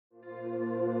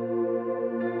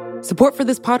Support for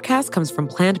this podcast comes from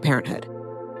Planned Parenthood.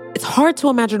 It's hard to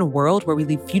imagine a world where we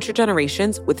leave future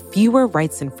generations with fewer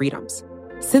rights and freedoms.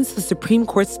 Since the Supreme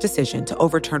Court's decision to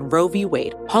overturn Roe v.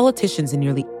 Wade, politicians in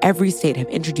nearly every state have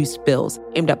introduced bills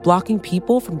aimed at blocking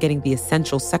people from getting the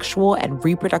essential sexual and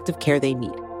reproductive care they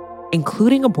need,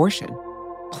 including abortion.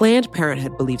 Planned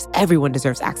Parenthood believes everyone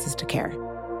deserves access to care.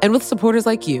 And with supporters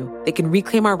like you, they can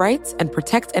reclaim our rights and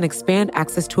protect and expand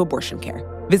access to abortion care.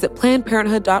 Visit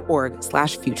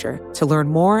PlannedParenthood.org/future to learn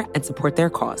more and support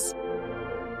their cause.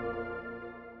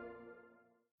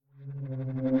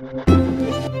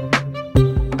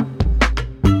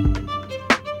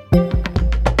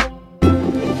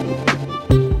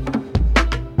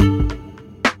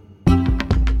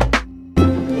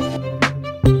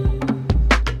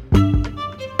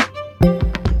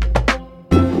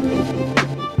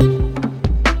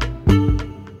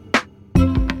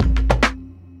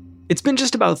 It's been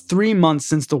just about 3 months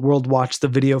since the world watched the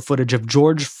video footage of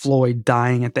George Floyd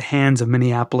dying at the hands of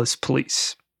Minneapolis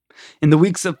police. In the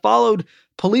weeks that followed,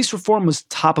 police reform was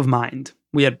top of mind.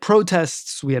 We had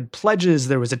protests, we had pledges,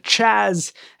 there was a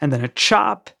Chaz, and then a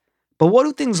CHOP. But what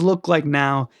do things look like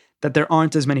now that there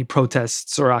aren't as many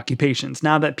protests or occupations?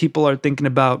 Now that people are thinking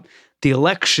about the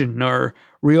election or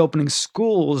reopening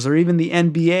schools or even the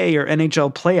NBA or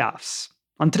NHL playoffs?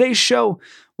 On today's show,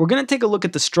 we're going to take a look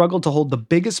at the struggle to hold the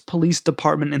biggest police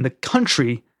department in the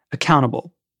country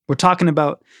accountable. We're talking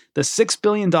about the $6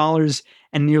 billion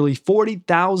and nearly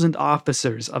 40,000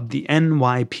 officers of the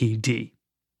NYPD.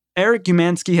 Eric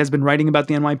Umansky has been writing about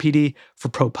the NYPD for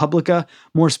ProPublica.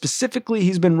 More specifically,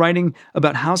 he's been writing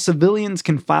about how civilians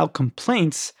can file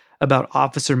complaints about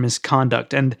officer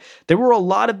misconduct. And there were a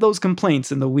lot of those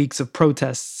complaints in the weeks of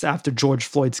protests after George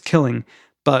Floyd's killing,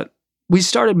 but we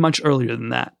started much earlier than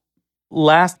that.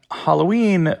 Last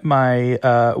Halloween, my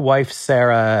wife,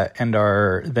 Sarah, and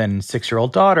our then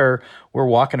 6-year-old daughter were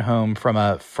walking home from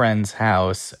a friend's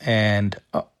house, and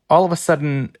all of a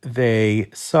sudden they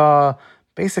saw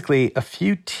basically a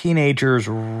few teenagers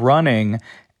running,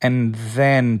 and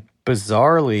then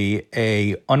bizarrely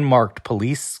a unmarked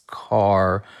police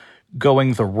car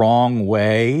going the wrong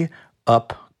way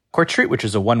up Court Street, which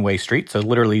is a one-way street, so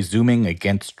literally zooming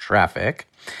against traffic.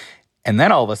 And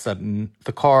then all of a sudden,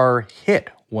 the car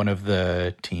hit one of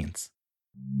the teens.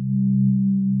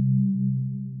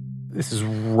 This is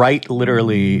right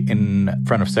literally in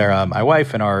front of Sarah, my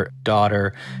wife, and our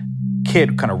daughter.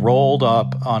 Kid kind of rolled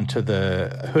up onto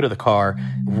the hood of the car,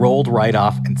 rolled right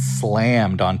off, and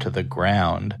slammed onto the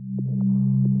ground.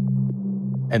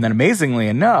 And then amazingly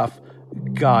enough,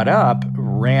 got up,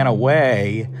 ran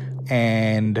away,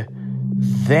 and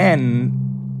then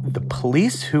the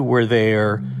police who were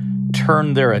there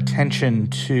turned their attention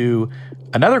to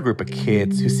another group of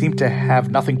kids who seemed to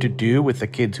have nothing to do with the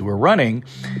kids who were running,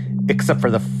 except for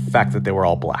the fact that they were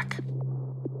all black.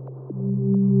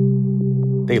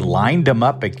 They lined them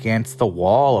up against the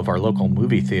wall of our local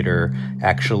movie theater,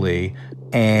 actually,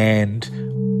 and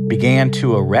began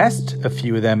to arrest a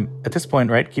few of them. At this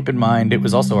point, right, keep in mind, it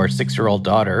was also our 6-year-old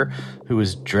daughter who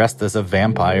was dressed as a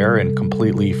vampire and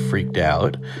completely freaked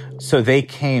out. So they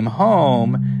came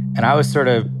home, and I was sort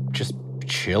of just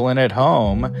chilling at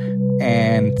home,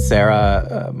 and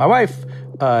Sarah, my wife,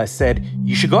 said,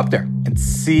 you should go up there and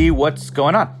see what's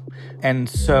going on. And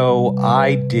so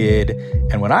I did,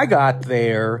 and when I got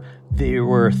there, there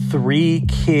were 3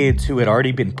 kids who had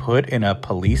already been put in a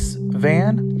police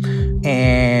van,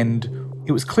 and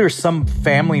it was clear some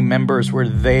family members were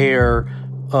there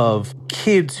of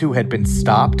kids who had been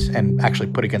stopped and actually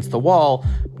put against the wall,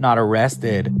 not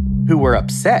arrested, who were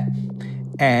upset.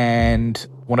 And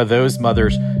one of those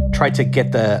mothers tried to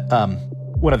get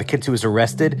one of the kids who was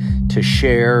arrested to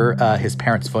share his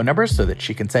parents' phone numbers so that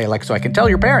she can say, like, so I can tell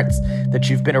your parents that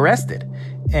you've been arrested.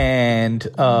 And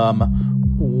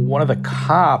one of the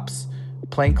cops,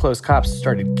 plainclothes cops,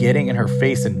 started getting in her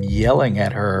face and yelling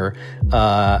at her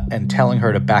and telling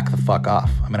her to back the fuck off.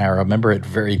 I mean, I remember it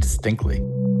very distinctly.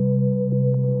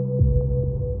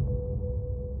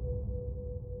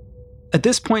 At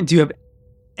this point, do you have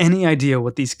any idea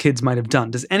what these kids might have done?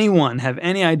 Does anyone have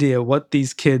any idea what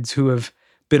these kids who have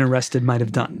been arrested might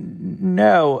have done?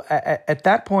 No. At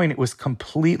that point, it was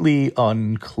completely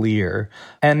unclear.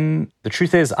 And the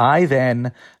truth is, I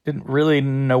then didn't really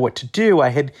know what to do. I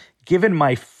had given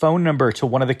my phone number to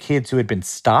one of the kids who had been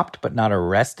stopped but not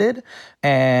arrested,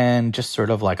 and just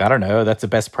sort of like, I don't know, that's a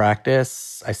best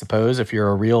practice, I suppose, if you're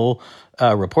a real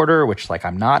reporter, which, like,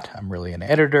 I'm not. I'm really an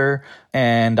editor.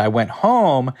 And I went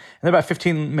home, and then about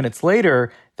 15 minutes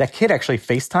later, that kid actually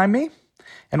FaceTimed me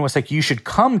and was like, you should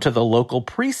come to the local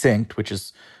precinct, which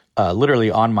is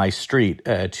literally on my street,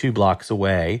 2 blocks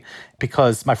away,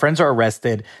 because my friends are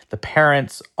arrested. The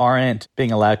parents aren't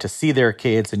being allowed to see their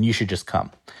kids, and you should just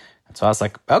come. And so I was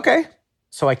like, okay.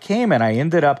 So I came, and I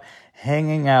ended up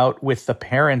hanging out with the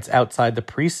parents outside the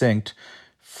precinct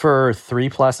for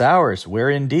 3+ hours, where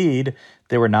indeed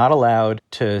they were not allowed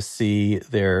to see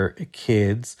their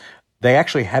kids. They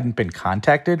actually hadn't been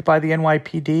contacted by the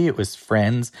NYPD. It was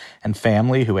friends and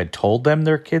family who had told them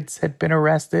their kids had been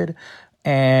arrested.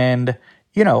 And,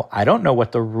 I don't know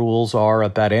what the rules are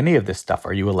about any of this stuff.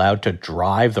 Are you allowed to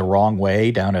drive the wrong way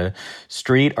down a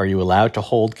street? Are you allowed to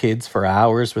hold kids for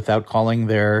hours without calling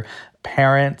their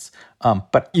parents?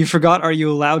 But you forgot, are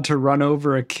you allowed to run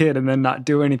over a kid and then not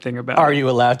do anything about it? Are you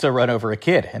allowed to run over a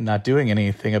kid and not doing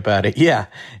anything about it? Yeah.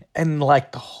 And the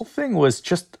whole thing was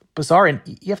just bizarre. And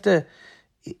you have to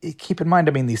keep in mind,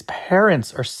 these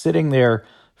parents are sitting there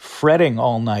fretting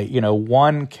all night.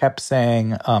 One kept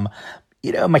saying,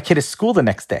 my kid has school the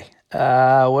next day.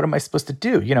 What am I supposed to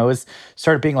do? It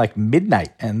started being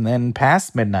midnight and then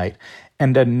past midnight.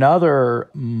 And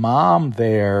another mom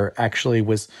there actually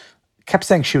kept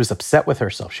saying she was upset with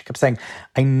herself. She kept saying,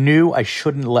 I knew I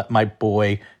shouldn't let my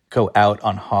boy go out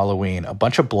on Halloween. A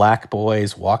bunch of black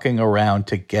boys walking around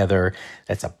together.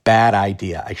 That's a bad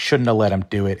idea. I shouldn't have let him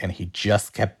do it. And he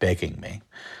just kept begging me.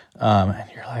 And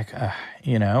you're like,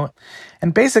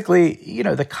 And basically,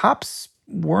 the cops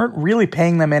weren't really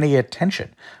paying them any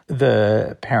attention,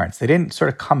 the parents. They didn't sort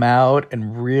of come out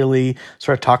and really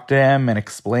sort of talk to them and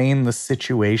explain the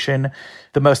situation.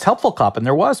 The most helpful cop, and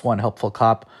there was one helpful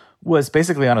cop, was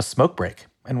basically on a smoke break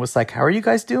and was like, how are you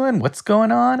guys doing? What's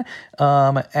going on?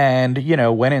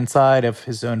 And went inside of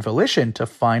his own volition to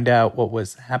find out what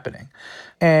was happening.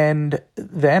 And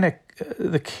then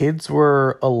the kids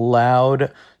were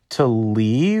allowed to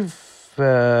leave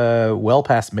well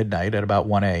past midnight at about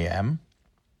 1 a.m.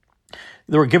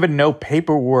 They were given no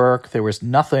paperwork. There was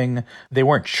nothing. They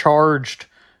weren't charged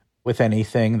with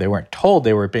anything. They weren't told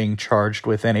they were being charged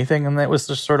with anything. And it was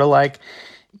just sort of like,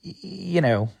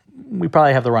 we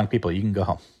probably have the wrong people. You can go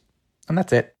home. And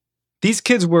that's it. These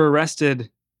kids were arrested,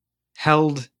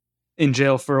 held in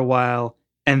jail for a while,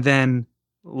 and then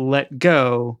let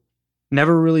go,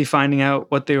 never really finding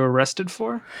out what they were arrested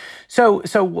for? So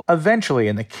eventually,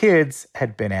 and the kids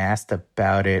had been asked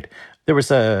about it, there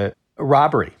was a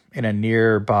robbery in a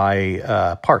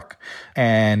nearby park,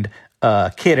 and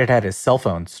a kid had had his cell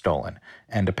phone stolen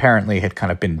and apparently had kind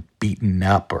of been beaten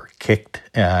up or kicked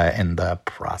in the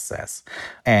process.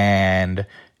 And,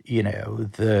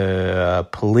 the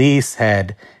police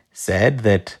had said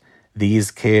that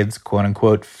these kids, quote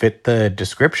unquote, fit the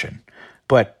description.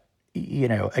 But,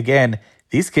 again,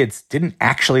 these kids didn't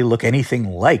actually look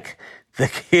anything like the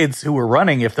kids who were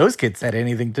running. If those kids had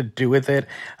anything to do with it,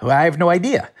 I have no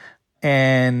idea.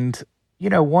 And,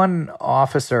 one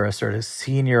officer, a sort of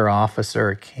senior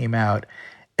officer, came out,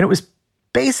 and it was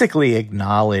basically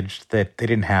acknowledged that they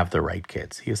didn't have the right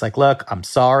kids. He was like, look, I'm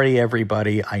sorry,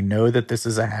 everybody. I know that this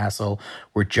is a hassle.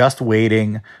 We're just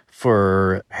waiting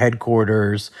for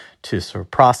headquarters to sort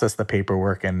of process the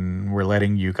paperwork, and we're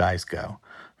letting you guys go.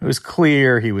 It was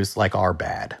clear he was like our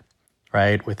bad,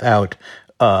 right? Without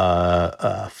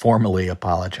formally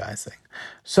apologizing.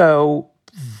 So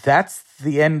that's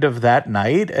the end of that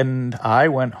night. And I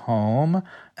went home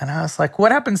and I was like,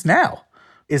 what happens now?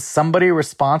 Is somebody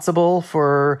responsible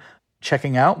for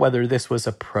checking out whether this was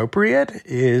appropriate?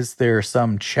 Is there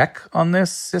some check on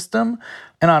this system?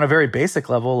 And on a very basic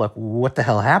level, what the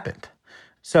hell happened?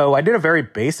 So I did a very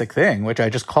basic thing, which I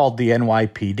just called the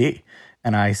NYPD.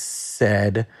 And I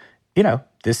said,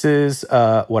 this is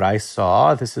what I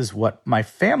saw. This is what my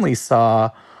family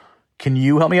saw. Can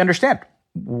you help me understand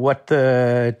what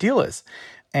the deal is?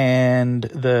 And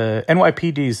the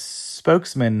NYPD's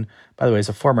spokesman, by the way, is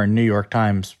a former New York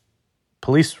Times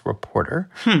police reporter,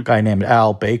 a guy named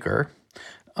Al Baker,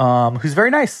 who's very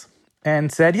nice,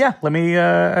 and said, yeah, let me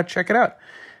check it out.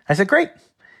 I said, great.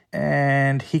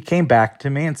 And he came back to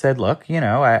me and said, look,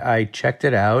 I checked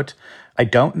it out. I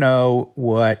don't know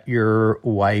what your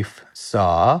wife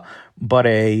saw, but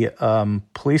a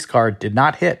police car did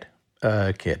not hit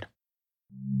a kid.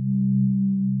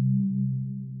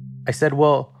 I said,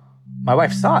 well, my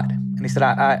wife saw it. And he said,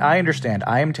 I understand.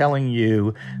 I am telling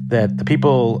you that the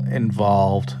people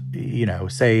involved,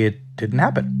 say it didn't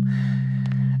happen.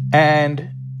 And,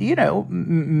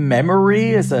 memory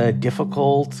is a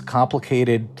difficult,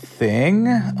 complicated thing.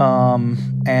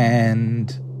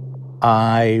 And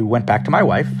I went back to my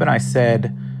wife and I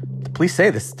said, the police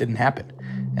say this didn't happen.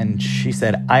 And she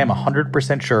said, I am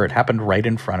 100% sure it happened right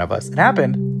in front of us. It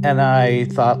happened. And I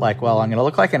thought well, I'm going to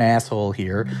look like an asshole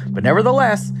here. But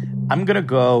nevertheless, I'm going to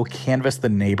go canvass the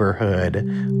neighborhood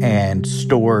and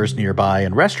stores nearby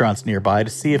and restaurants nearby to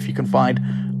see if you can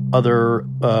find other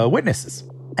witnesses.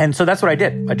 And so that's what I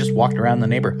did. I just walked around the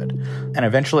neighborhood. And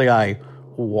eventually I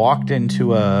walked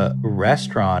into a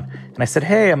restaurant and I said,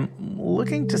 hey, I'm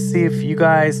looking to see if you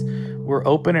guys were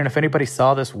open and if anybody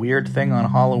saw this weird thing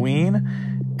on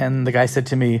Halloween. And the guy said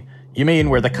to me, you mean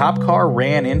where the cop car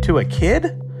ran into a kid?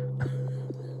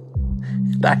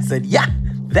 And I said, yeah,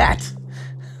 that.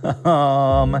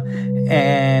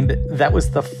 And that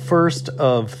was the first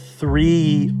of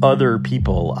 3 other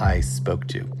people I spoke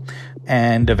to.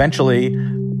 And eventually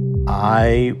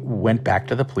I went back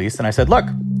to the police and I said, look,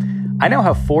 I now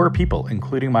have 4 people,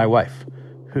 including my wife,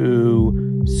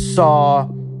 who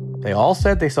they all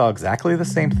said they saw exactly the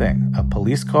same thing. A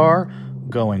police car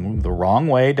going the wrong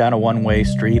way down a one-way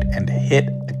street and hit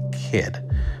a kid.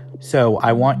 So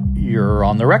I want your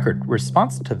on the record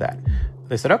response to that.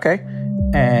 They said, okay.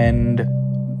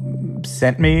 And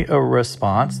sent me a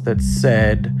response that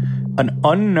said, an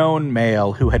unknown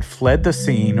male who had fled the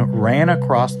scene ran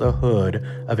across the hood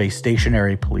of a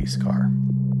stationary police car.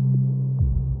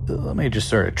 Let me just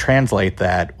sort of translate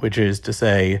that, which is to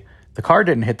say, the car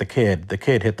didn't hit the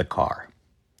kid hit the car.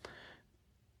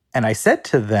 And I said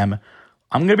to them,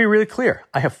 I'm going to be really clear.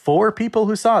 I have 4 people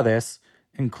who saw this,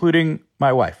 including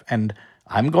my wife, and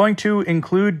I'm going to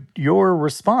include your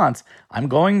response. I'm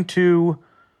going to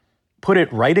put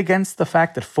it right against the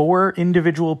fact that 4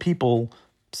 individual people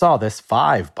saw this,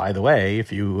 5, by the way,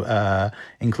 if you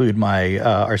include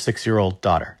our 6-year-old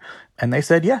daughter. And they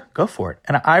said, yeah, go for it.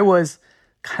 And I was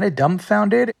kind of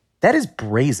dumbfounded. That is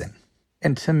brazen.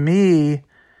 And to me,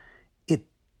 it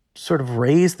sort of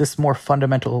raised this more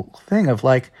fundamental thing of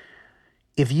like,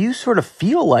 if you sort of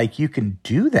feel like you can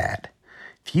do that,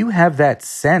 if you have that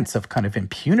sense of kind of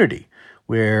impunity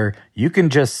where you can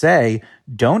just say,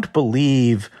 don't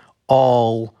believe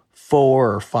all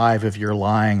 4 or 5 of your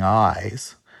lying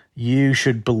eyes, you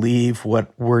should believe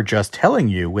what we're just telling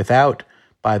you without,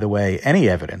 by the way, any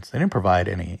evidence. They didn't provide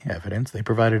any evidence. They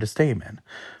provided a statement.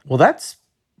 Well, that's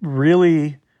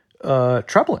really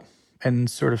troubling and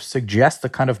sort of suggests the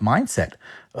kind of mindset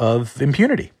of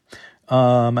impunity.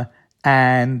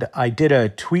 And I did a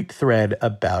tweet thread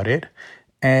about it.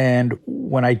 And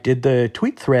when I did the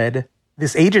tweet thread,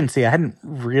 this agency I hadn't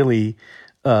really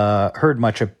heard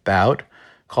much about,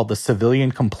 called the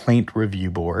Civilian Complaint Review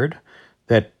Board,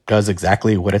 that does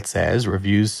exactly what it says,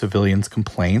 reviews civilians'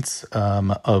 complaints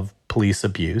of police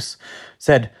abuse,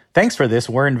 said, thanks for this,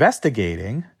 we're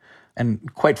investigating.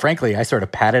 And quite frankly, I sort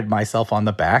of patted myself on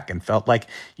the back and felt like,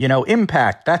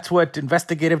 impact, that's what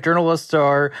investigative journalists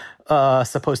are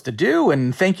supposed to do.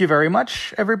 And thank you very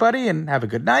much, everybody, and have a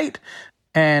good night.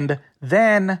 And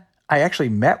then I actually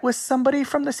met with somebody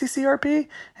from the CCRP,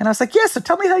 and I was like, yeah, so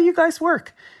tell me how you guys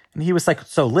work. And he was like,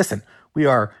 so listen, we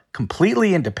are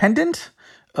completely independent.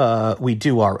 We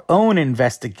do our own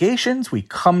investigations. We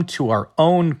come to our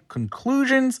own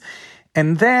conclusions.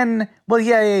 And then,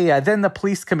 then the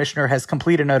police commissioner has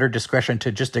complete and utter discretion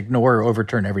to just ignore or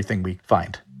overturn everything we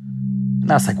find. And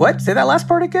I was like, what? Say that last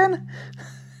part again?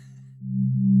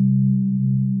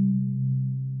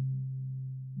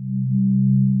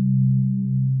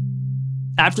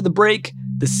 After the break,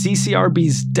 the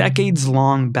CCRB's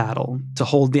decades-long battle to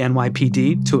hold the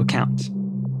NYPD to account.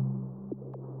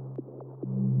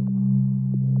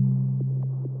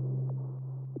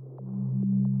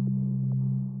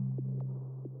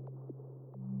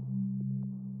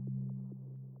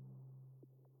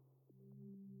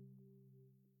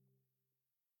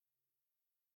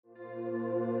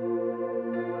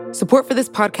 Support for this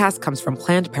podcast comes from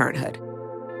Planned Parenthood.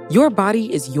 Your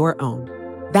body is your own.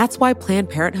 That's why Planned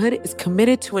Parenthood is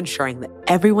committed to ensuring that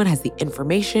everyone has the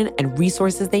information and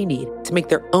resources they need to make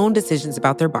their own decisions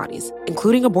about their bodies,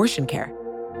 including abortion care.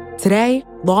 Today,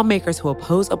 lawmakers who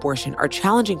oppose abortion are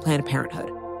challenging Planned Parenthood.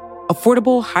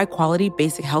 Affordable, high-quality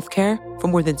basic health care for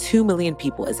more than 2 million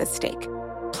people is at stake.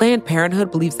 Planned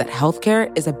Parenthood believes that health care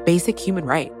is a basic human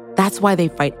right. That's why they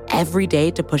fight every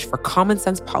day to push for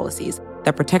common-sense policies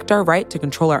that protect our right to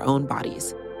control our own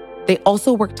bodies. They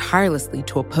also work tirelessly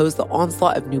to oppose the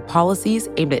onslaught of new policies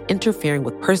aimed at interfering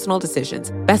with personal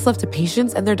decisions best left to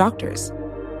patients and their doctors.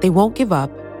 They won't give up,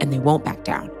 and they won't back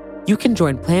down. You can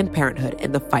join Planned Parenthood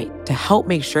in the fight to help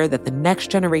make sure that the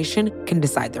next generation can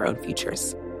decide their own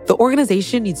futures. The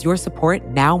organization needs your support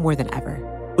now more than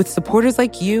ever. With supporters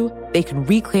like you, they can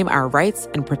reclaim our rights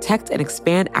and protect and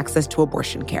expand access to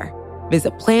abortion care.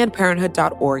 Visit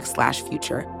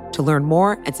PlannedParenthood.org/future to learn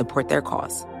more and support their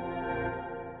cause.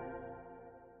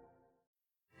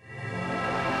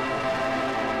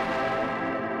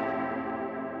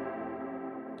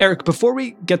 Eric, before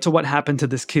we get to what happened to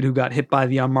this kid who got hit by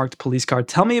the unmarked police car,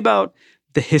 tell me about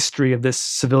the history of this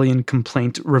Civilian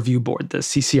Complaint Review Board, the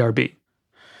CCRB.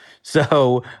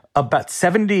 So about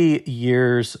 70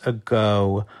 years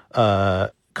ago, a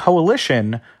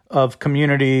coalition of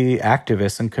community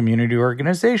activists and community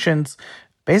organizations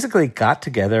basically got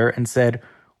together and said,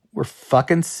 we're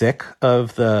fucking sick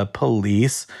of the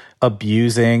police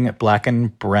abusing Black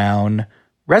and brown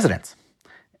residents.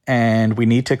 And we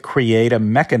need to create a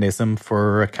mechanism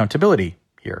for accountability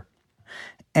here.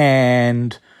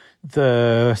 And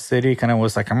the city kind of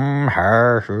was like,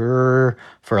 for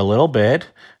a little bit.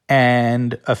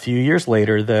 And a few years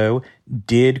later, though,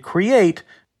 did create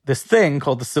this thing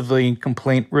called the Civilian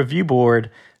Complaint Review Board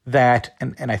that,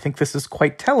 and I think this is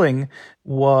quite telling,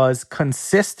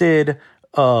 consisted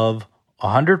of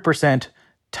 100%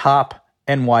 top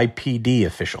NYPD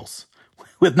officials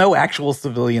with no actual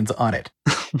civilians on it.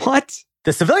 What?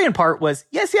 The civilian part was,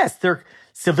 yes, they're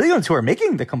civilians who are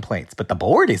making the complaints, but the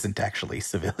board isn't actually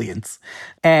civilians.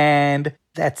 And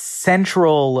that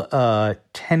central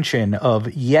tension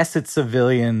of, yes, it's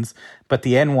civilians, but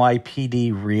the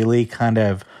NYPD really kind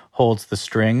of holds the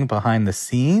string behind the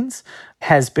scenes,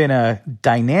 has been a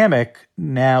dynamic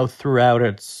now throughout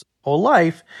its whole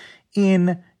life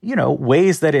in,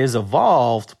 ways that is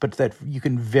evolved, but that you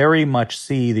can very much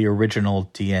see the original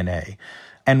DNA.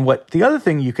 And the other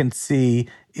thing you can see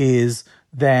is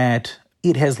that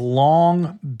it has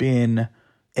long been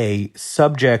a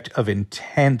subject of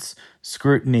intense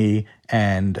scrutiny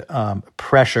and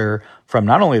pressure from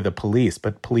not only the police,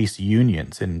 but police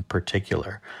unions in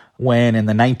particular. When in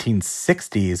the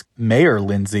 1960s, Mayor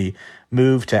Lindsay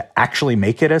moved to actually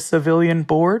make it a civilian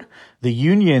board, the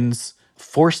unions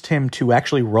forced him to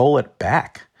actually roll it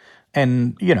back.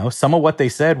 And, some of what they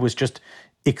said was just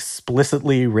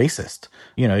explicitly racist.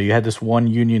 You had this one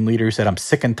union leader who said, I'm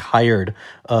sick and tired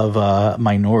of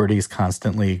minorities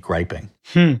constantly griping.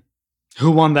 Who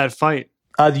won that fight?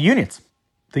 The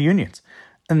unions.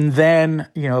 And then,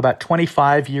 about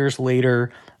 25 years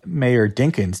later, Mayor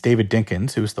David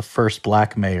Dinkins, who was the first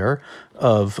Black mayor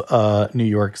of New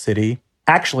York City,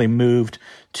 actually moved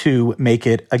to make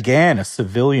it, again, a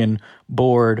civilian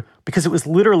board because it was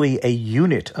literally a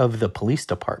unit of the police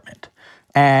department.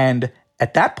 And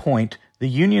at that point, the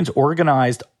unions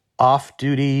organized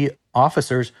off-duty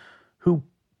officers who,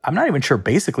 I'm not even sure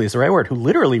basically is the right word, who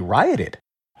literally rioted.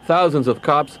 Thousands of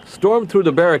cops stormed through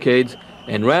the barricades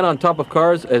and ran on top of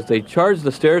cars as they charged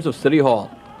the stairs of City Hall.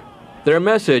 Their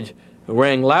message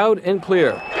rang loud and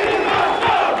clear.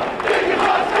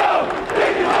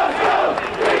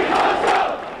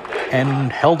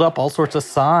 And held up all sorts of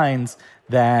signs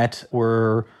that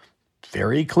were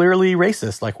very clearly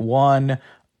racist. Like one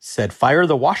said, fire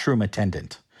the washroom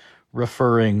attendant,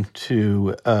 referring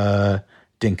to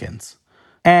Dinkins.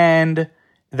 And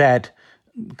that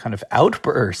kind of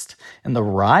outburst and the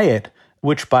riot,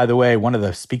 which, by the way, one of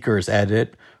the speakers at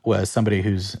it was somebody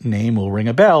whose name will ring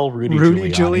a bell, Rudy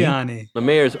Giuliani. The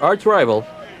mayor's arch rival,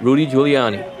 Rudy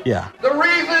Giuliani. Yeah. The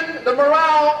reason the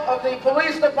morale of the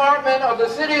police department of the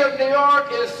city of New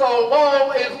York is so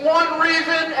low is one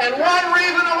reason and one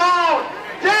reason alone: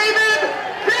 David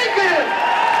Dinkins!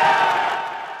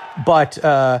 But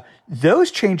those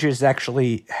changes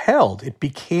actually held. It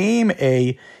became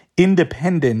a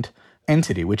independent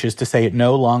entity, which is to say it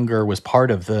no longer was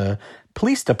part of the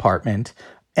police department,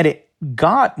 and it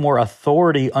got more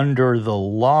authority under the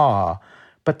law,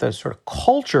 but the sort of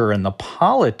culture and the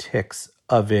politics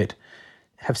of it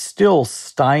have still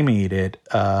stymied it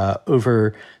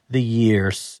over the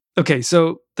years. Okay,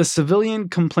 so the Civilian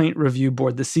Complaint Review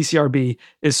Board, the CCRB,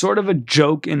 is sort of a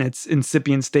joke in its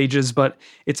incipient stages, but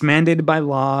it's mandated by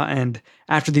law, and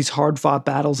after these hard-fought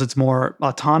battles, it's more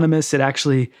autonomous. It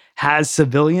actually has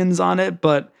civilians on it,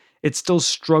 but it still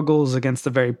struggles against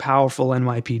the very powerful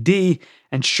NYPD,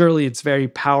 and surely its very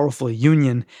powerful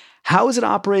union. How has it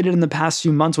operated in the past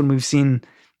few months when we've seen,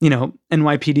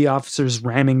 NYPD officers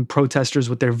ramming protesters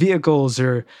with their vehicles,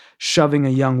 or shoving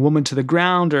a young woman to the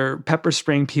ground, or pepper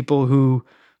spraying people who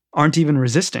aren't even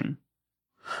resisting?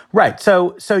 Right.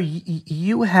 So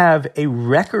you have a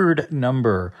record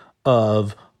number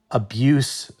of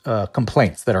abuse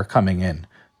complaints that are coming in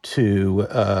to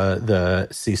the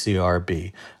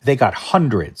CCRB. They got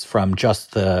hundreds from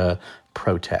just the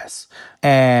protests.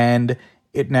 And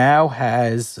it now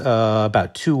has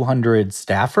about 200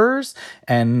 staffers,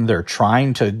 and they're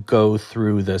trying to go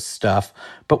through this stuff.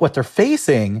 But what they're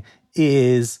facing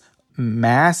is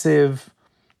massive,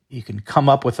 you can come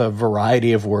up with a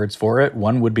variety of words for it.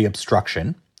 One would be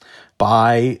obstruction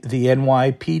by the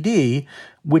NYPD,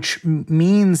 which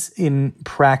means in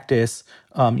practice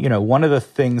One of the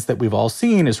things that we've all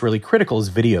seen is really critical is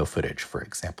video footage, for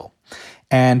example.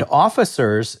 And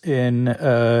officers in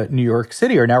New York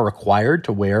City are now required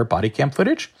to wear body cam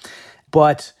footage.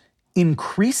 But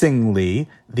increasingly,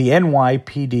 the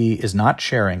NYPD is not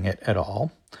sharing it at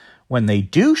all. When they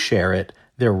do share it,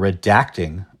 they're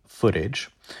redacting footage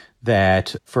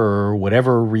that, for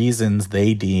whatever reasons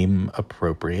they deem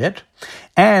appropriate.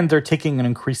 And they're taking an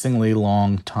increasingly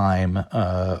long time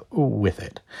with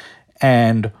it.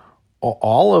 And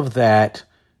all of that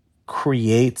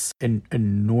creates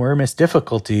enormous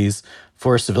difficulties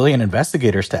for civilian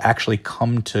investigators to actually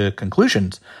come to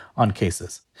conclusions on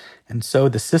cases. And so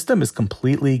the system is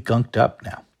completely gunked up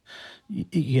now.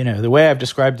 The way I've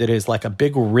described it is like a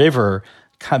big river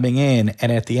coming in,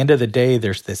 and at the end of the day,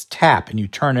 there's this tap, and you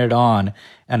turn it on,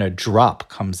 and a drop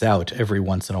comes out every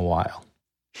once in a while.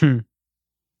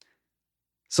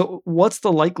 So what's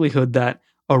the likelihood that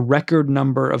a record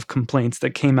number of complaints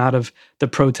that came out of the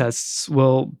protests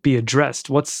will be addressed?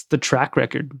 What's the track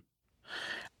record?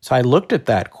 So I looked at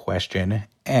that question,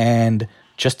 and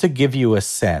just to give you a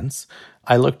sense,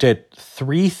 I looked at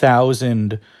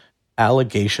 3,000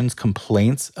 allegations,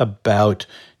 complaints about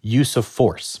use of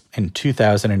force in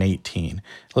 2018. I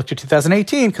looked at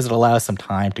 2018 because it allows some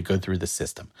time to go through the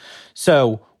system.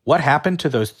 So what happened to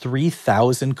those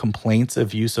 3,000 complaints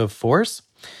of use of force?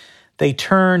 They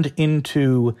turned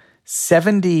into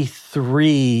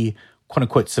 73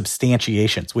 quote-unquote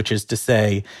substantiations, which is to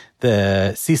say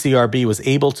the CCRB was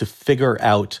able to figure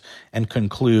out and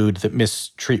conclude that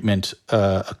mistreatment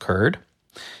occurred.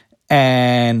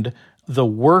 And the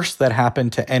worst that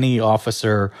happened to any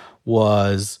officer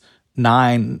was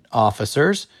 9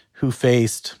 officers who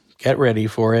faced, get ready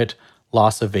for it,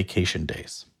 loss of vacation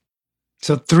days.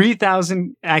 So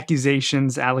 3,000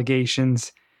 accusations,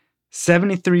 allegations,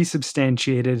 73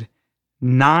 substantiated,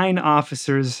 9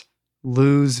 officers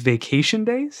lose vacation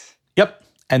days? Yep.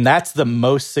 And that's the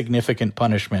most significant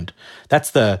punishment. That's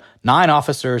the 9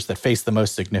 officers that face the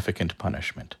most significant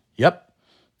punishment. Yep.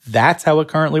 That's how it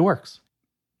currently works.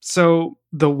 So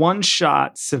the one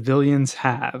shot civilians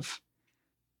have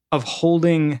of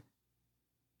holding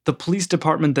the police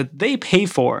department that they pay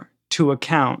for to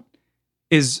account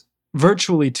is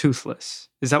virtually toothless.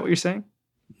 Is that what you're saying?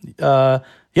 Yeah,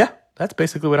 that's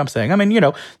basically what I'm saying. I mean,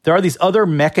 there are these other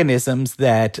mechanisms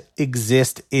that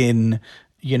exist in,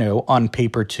 on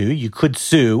paper too. You could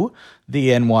sue the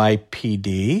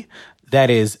NYPD.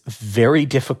 That is very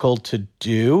difficult to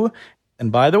do.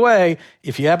 And by the way,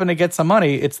 if you happen to get some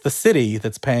money, it's the city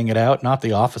that's paying it out, not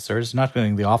the officers, not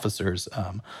getting the officers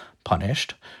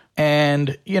punished.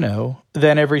 And,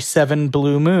 then every 7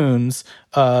 blue moons,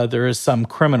 there is some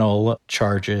criminal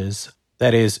charges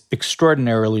that is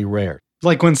extraordinarily rare.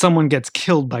 Like when someone gets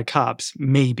killed by cops,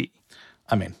 maybe.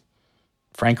 I mean,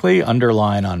 frankly,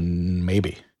 underline on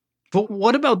maybe. But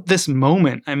what about this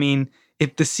moment? I mean,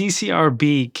 if the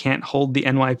CCRB can't hold the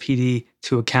NYPD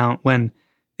to account when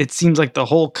it seems like the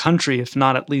whole country, if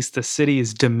not at least the city,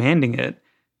 is demanding it,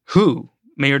 who?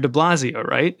 Mayor de Blasio,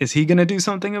 right? Is he going to do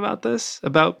something about this?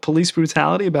 About police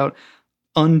brutality? About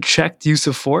unchecked use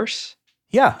of force?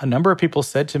 Yeah, a number of people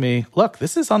said to me, look,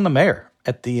 this is on the mayor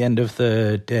at the end of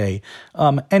the day.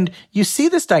 And you see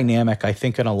this dynamic, I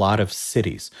think, in a lot of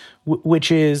cities,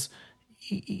 which is,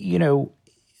 the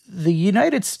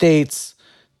United States,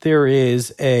 there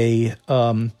is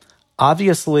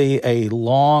obviously a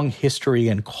long history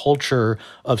and culture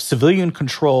of civilian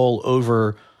control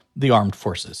over the armed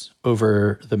forces,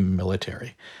 over the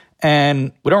military.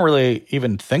 And we don't really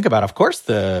even think about, of course,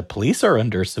 the police are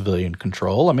under civilian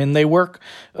control. I mean, they work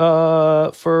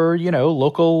for,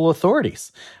 local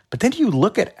authorities. But then you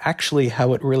look at actually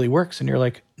how it really works and you're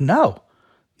like, no,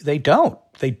 they don't.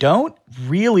 They don't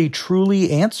really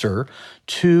truly answer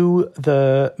to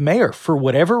the mayor. For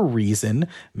whatever reason,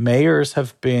 mayors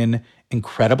have been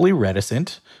incredibly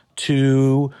reticent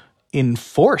to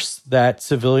enforce that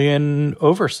civilian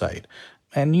oversight.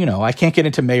 And, I can't get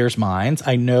into mayors' minds.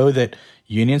 I know that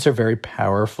unions are very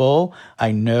powerful.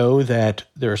 I know that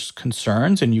there's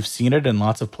concerns, and you've seen it in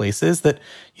lots of places, that,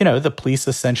 the police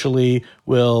essentially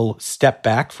will step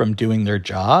back from doing their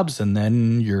jobs, and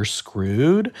then you're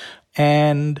screwed.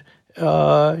 And, there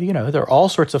are all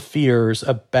sorts of fears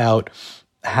about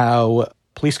how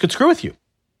police could screw with you.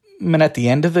 And at the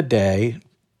end of the day,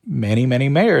 many, many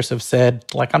mayors have said,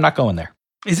 I'm not going there.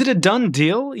 Is it a done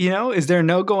deal? Is there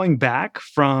no going back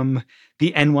from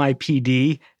the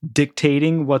NYPD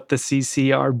dictating what the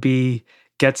CCRB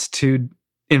gets to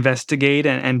investigate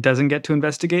and doesn't get to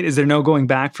investigate? Is there no going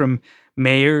back from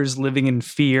mayors living in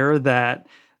fear that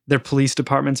their police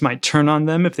departments might turn on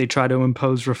them if they try to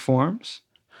impose reforms?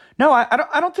 No,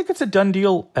 I don't think it's a done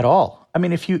deal at all. I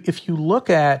mean, if you look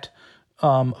at,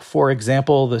 for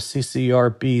example, the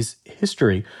CCRB's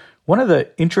history, one of the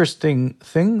interesting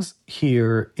things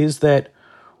here is that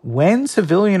when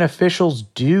civilian officials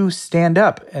do stand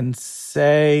up and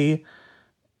say,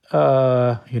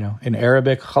 in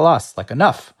Arabic, khalas, like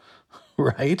enough,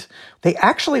 right? They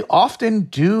actually often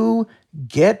do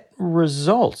get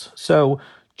results. So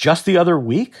just the other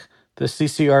week, the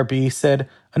CCRB said,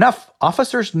 enough,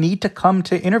 officers need to come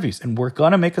to interviews, and we're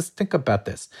going to make us think about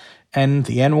this. And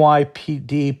the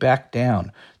NYPD backed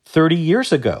down. 30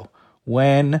 years ago,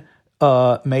 when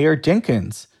Mayor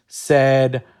Dinkins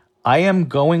said, I am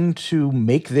going to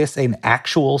make this an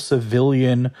actual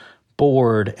civilian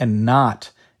board and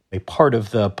not a part of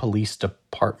the police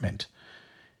department.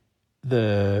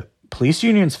 The police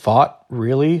unions fought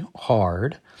really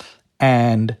hard,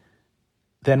 and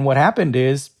then what happened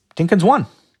is Dinkins won,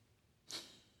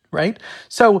 right?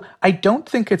 So I don't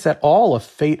think it's at all a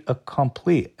fait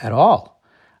accompli at all.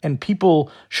 And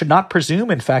people should not presume,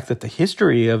 in fact, that the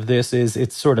history of this is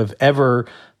it's sort of ever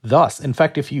thus. In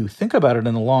fact, if you think about it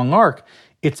in the long arc,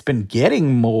 it's been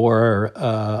getting more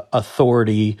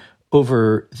authority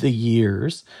over the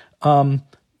years.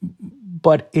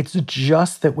 But it's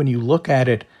just that when you look at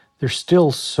it, there's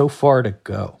still so far to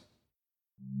go.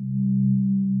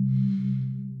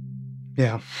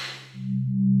 Yeah.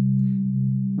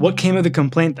 What came of the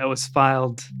complaint that was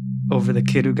filed over the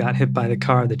kid who got hit by the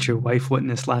car that your wife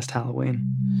witnessed last Halloween?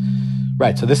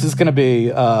 Right. So this is going to be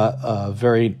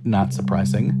very not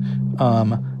surprising.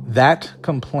 That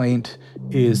complaint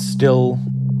is still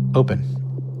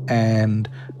open and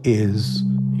is,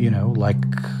 like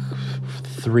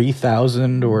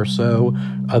 3,000 or so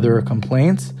other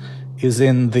complaints is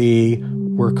in the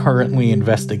we're currently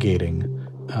investigating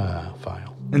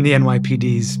file. And the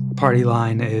NYPD's party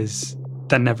line is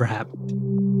that never happened.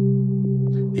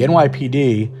 The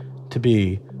NYPD, to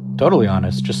be totally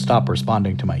honest, just stopped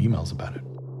responding to my emails about it.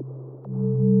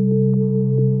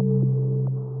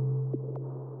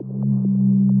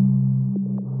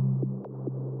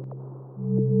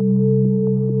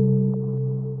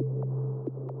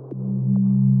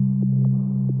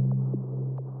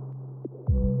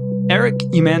 Eric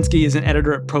Umansky is an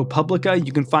editor at ProPublica.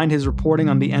 You can find his reporting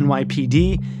on the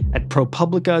NYPD at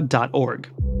ProPublica.org.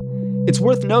 It's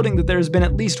worth noting that there has been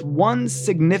at least one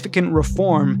significant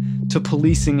reform to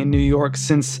policing in New York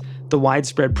since the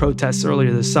widespread protests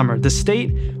earlier this summer. The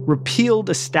state repealed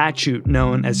a statute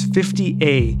known as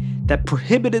 50A that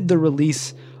prohibited the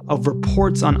release of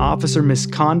reports on officer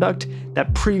misconduct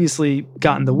that previously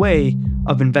got in the way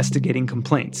of investigating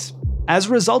complaints. As a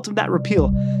result of that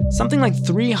repeal, something like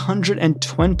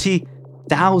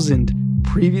 320,000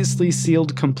 previously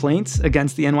sealed complaints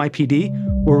against the NYPD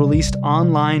were released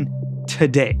online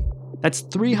today. That's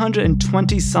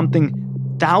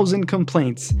 320-something thousand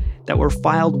complaints that were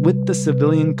filed with the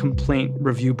Civilian Complaint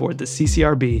Review Board, the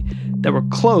CCRB, that were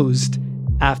closed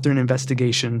after an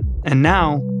investigation and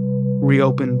now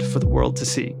reopened for the world to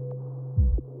see.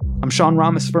 I'm Sean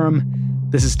Rameswaram.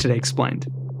 This is Today Explained.